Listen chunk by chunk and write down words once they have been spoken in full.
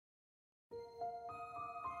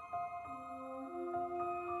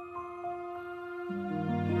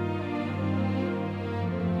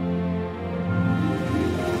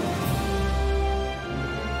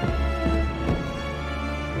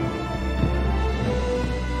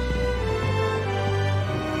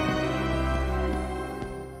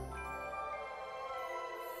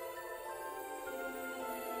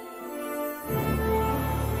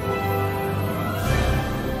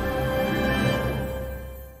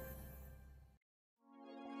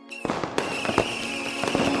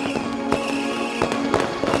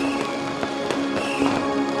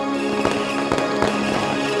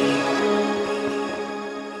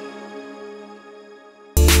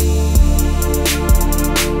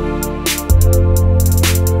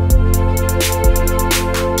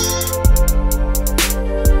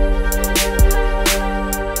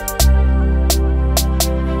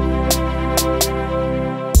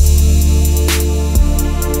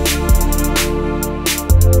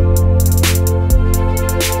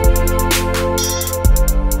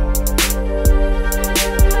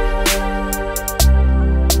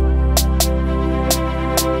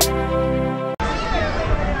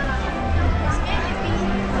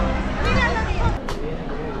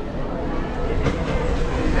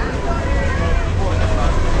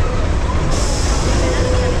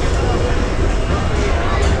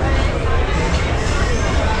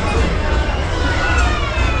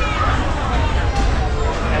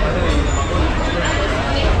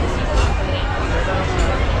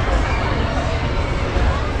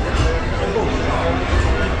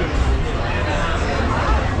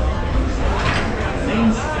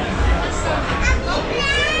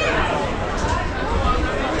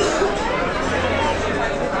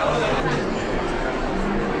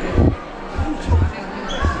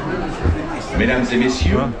Mesdames et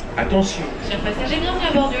messieurs, attention. Chers passagers, bienvenue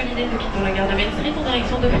à bord du Holiday. Nous quittons la gare de Main Street en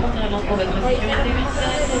direction de Fantasyland pour votre sécurité.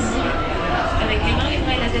 Avec les mains, les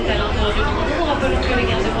bras et la tête à l'intérieur du train, nous rappelons que les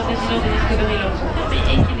gares de Fantasyland et Disneyland sont fermées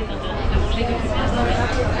et qu'il est interdit de manger depuis maintenant.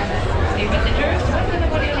 Les passagers, welcome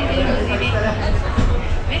aboard the Holiday.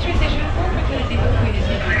 Make sure station for tranquility for les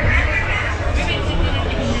sécurité. Remain seated and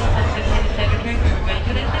keep your hands up to the side of the track. Everybody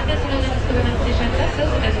to the Fantasyland and Disneyland stations are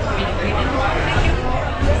closed as it's community. Thank you.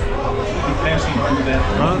 Passing through that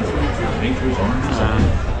run, nature's own design,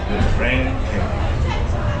 the Grand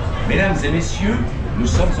Canyon. Mesdames et messieurs, nous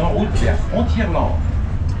sommes en route vers Frontierland.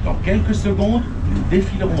 Dans quelques secondes, nous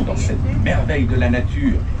défilerons dans cette merveille de la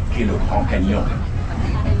nature qu'est le Grand Canyon.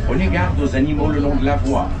 Prenez garde aux animaux le long de la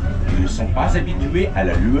voie. Ils ne sont pas habitués à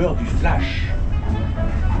la lueur du flash.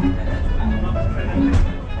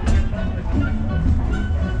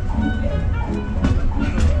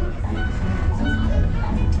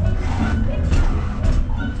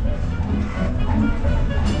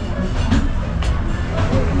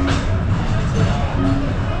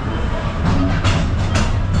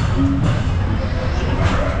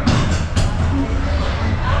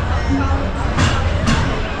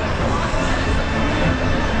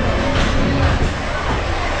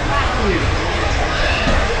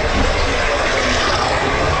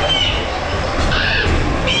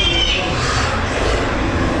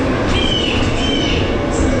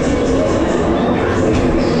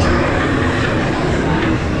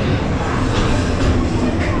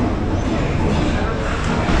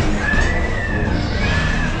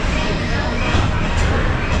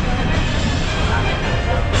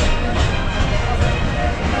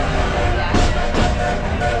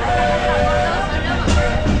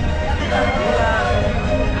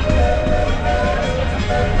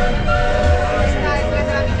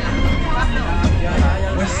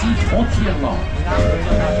 Frontierland,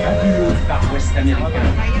 un fabuleux parc ouest américain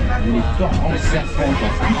où les torrents serpents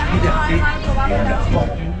ont toute liberté et où la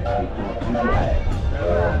fortune est toujours à elle.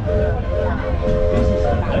 This is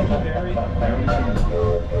the legendary American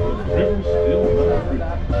with rivers still run free.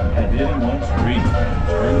 Had anyone's dream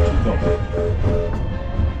turn to gold.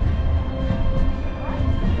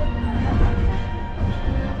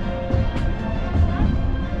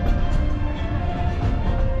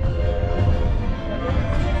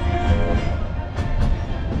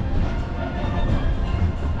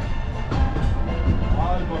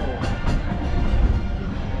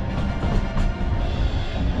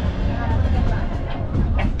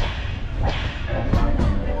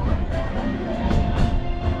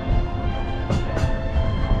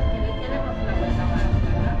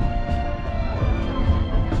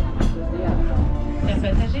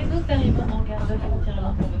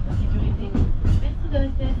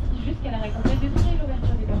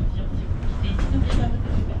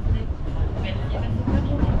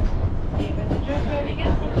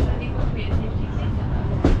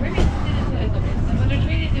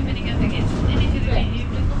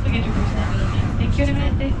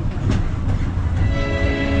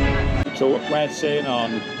 So we're seeing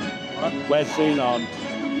on.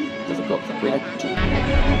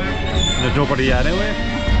 There's nobody anyway.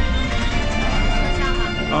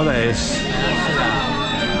 Oh, there is.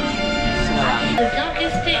 Bien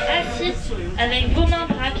rester assis avec vos mains,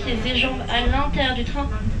 bras, pieds et jambes à l'intérieur du train.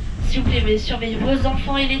 S'il vous plaît, veuillez surveiller vos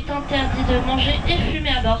enfants. Il est interdit de manger et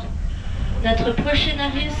fumer à bord. Notre prochaine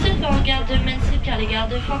arrivée se fait en gare de Main Street car les gares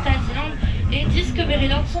de Fantasyland et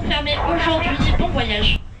Discoveryland sont fermées aujourd'hui. Bon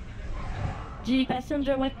voyage. Dear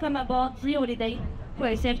passenger, welcome aboard the Holiday. For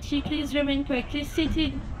your safety, please remain correctly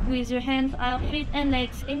seated with your hands, arms, feet and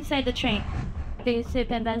legs inside the train. Please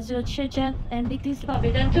abandon your children and it is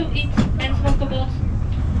forbidden to eat and smoke aboard.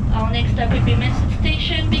 Our next stop will be Main Street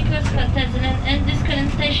Station because Fantasyland and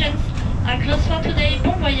Disneyland stations are closed for today.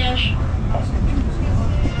 Bon voyage.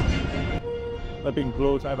 They've been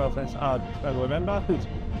closed ever since I remember.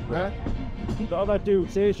 The other two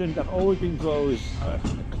stations have always been closed.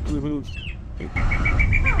 Removed.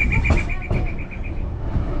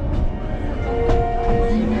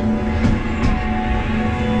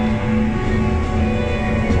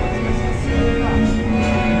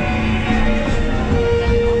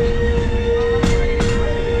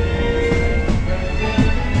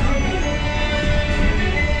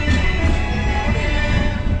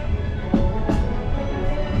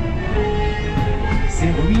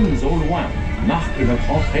 Ces ruines au loin marquent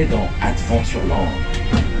notre entrée dans Adventureland,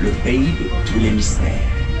 le pays de tous les mystères.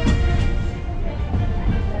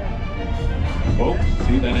 Folks,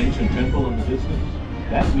 see that ancient temple in the distance?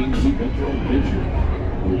 That means we've entered adventure,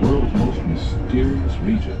 the world's most mysterious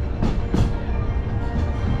region.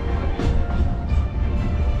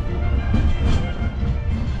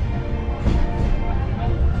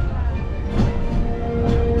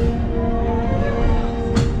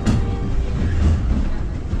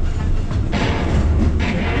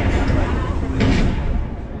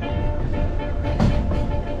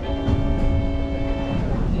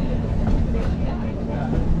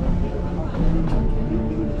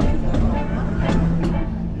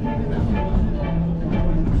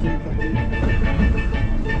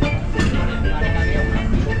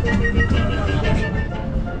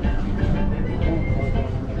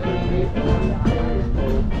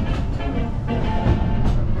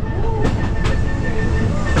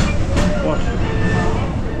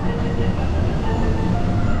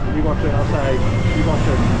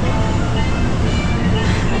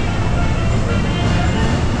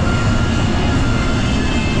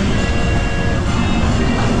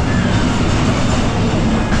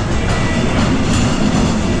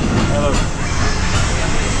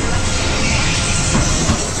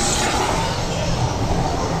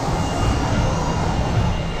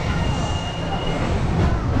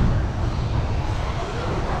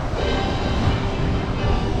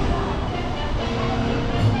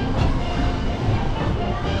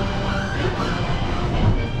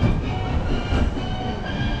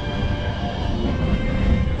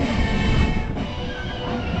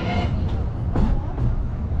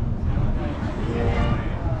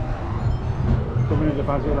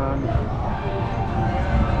 Fantasyland.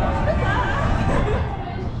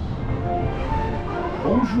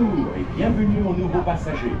 Bonjour et bienvenue aux nouveaux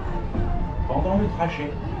passagers. Pendant le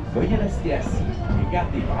trajet, veuillez rester assis et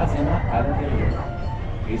garder bras et mains à l'intérieur.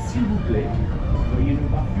 Et s'il vous plaît, veuillez ne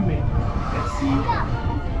pas fumer. Merci.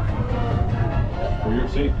 For your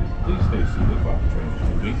safety, please stay seated while the train is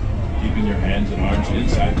moving, keeping your hands and arms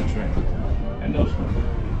inside the train. And no smoking.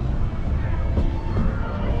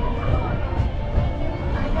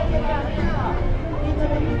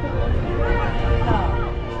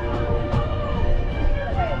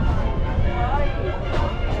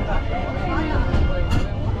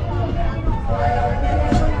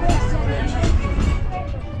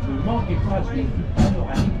 Ne manquez pas une vue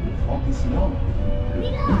panoramique de Fantasyland, le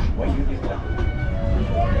plus joyeux des plateaux.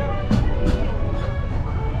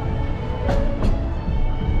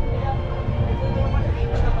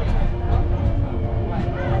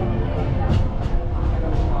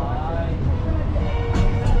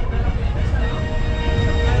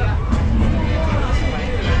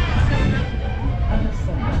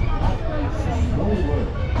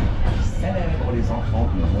 Célèbre les enfants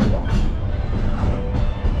du monde entier.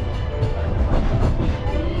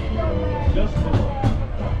 Just below,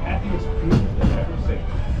 the happiest cruise they've ever seen.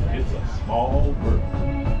 It's a small bird.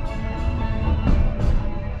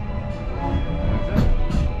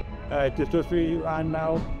 Just 3 and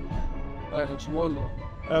now. It's one.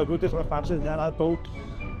 Go this way faster than that boat.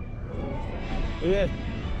 Yeah.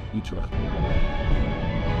 You try.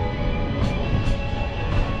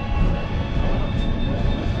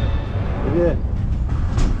 Yeah.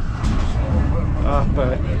 Ah,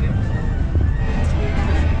 but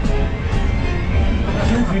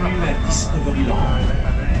Bienvenue à Disneyland,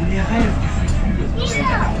 où les rêves du futur sont à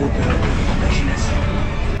la hauteur de l'imagination.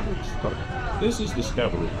 This is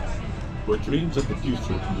Discovery, where dreams of the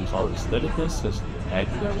future are as limitless as and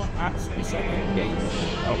That's the second game.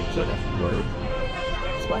 Oh, so that's word.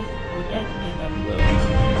 That's why we're getting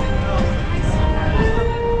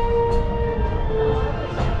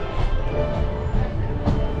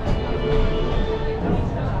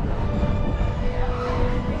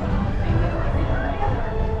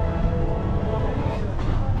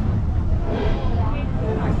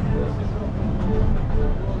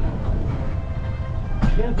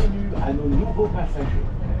Bienvenue à nos nouveaux passagers.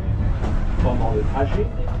 Pendant le trajet,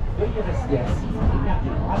 veuillez rester assis et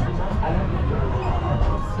garder bras et mains à l'intérieur.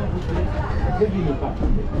 S'il vous plaît, veuillez ne pas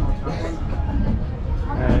fumer.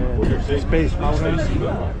 Space Mountain.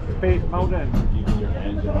 Space Mountain. keeping your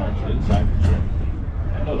hands and arms inside the train.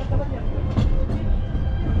 And no smoking.